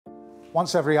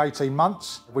Once every 18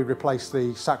 months, we replace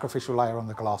the sacrificial layer on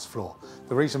the glass floor.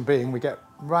 The reason being, we get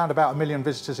around about 1 million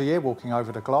visitors a year walking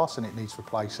over the glass, and it needs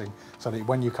replacing so that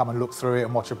when you come and look through it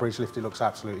and watch a bridge lift, it looks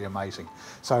absolutely amazing.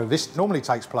 So this normally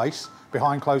takes place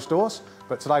behind closed doors,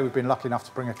 but today we've been lucky enough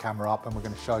to bring a camera up and we're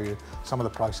going to show you some of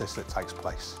the process that takes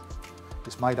place.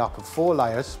 It's made up of 4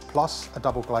 layers plus a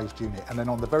double glazed unit, and then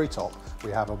on the very top we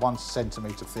have a 1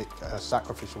 centimetre thick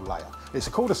sacrificial layer. It's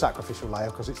called a sacrificial layer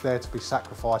because it's there to be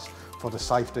sacrificed for the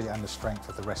safety and the strength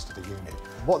of the rest of the unit.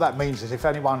 What that means is if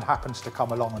anyone happens to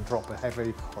come along and drop a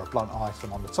heavy or a blunt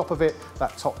item on the top of it,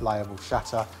 that top layer will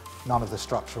shatter. None of the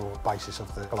structural basis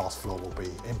of the glass floor will be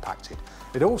impacted.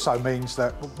 It also means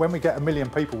that when we get 1 million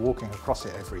people walking across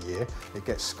it every year, it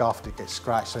gets scuffed, it gets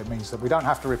scratched, so it means that we don't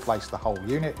have to replace the whole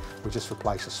unit, we just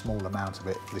replace a small amount of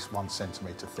it, this 1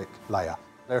 centimetre thick layer.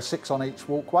 There are 6 on each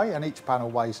walkway and each panel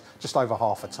weighs just over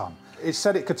half a tonne. It's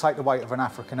said it could take the weight of an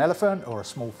African elephant or a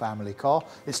small family car.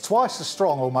 It's twice as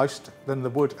strong almost than the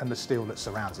wood and the steel that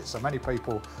surrounds it. So many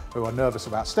people who are nervous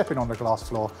about stepping on the glass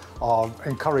floor are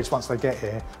encouraged once they get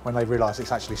here when they realise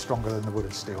it's actually stronger than the wood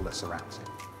and steel that surrounds it.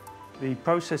 The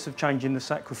process of changing the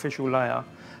sacrificial layer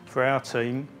for our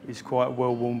team is quite a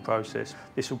well-worn process.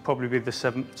 This will probably be the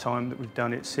 7th time that we've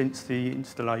done it since the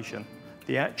installation.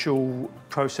 The actual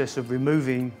process of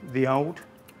removing the old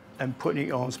and putting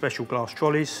it on special glass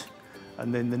trolleys,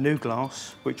 and then the new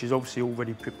glass, which is obviously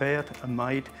already prepared and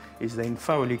made, is then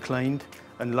thoroughly cleaned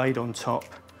and laid on top,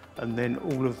 and then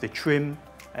all of the trim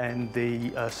and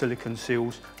the silicone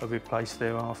seals are replaced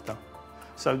thereafter.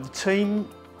 So the team,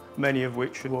 many of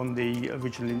which were on the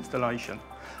original installation,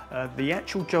 the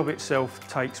actual job itself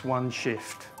takes 1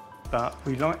 shift, but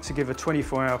we like to give a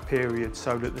 24-hour period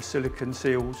so that the silicone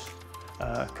seals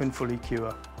can fully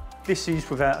cure. This is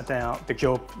without a doubt the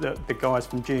job that the guys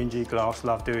from G&G Glass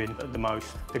love doing the most.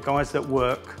 The guys that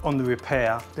work on the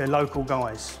repair, they're local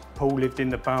guys. Paul lived in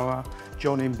the borough,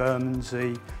 John in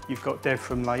Bermondsey, you've got Dev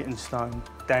from Leytonstone,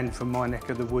 Dan from my neck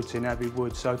of the woods in Abbey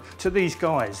Wood. So to these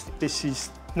guys, this is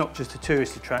not just a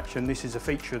tourist attraction, this is a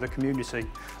feature of the community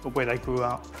of where they grew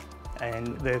up,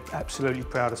 and they're absolutely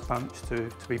proud as punch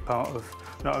to be part of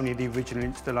not only the original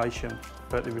installation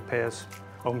but the repairs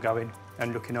ongoing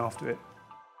and looking after it.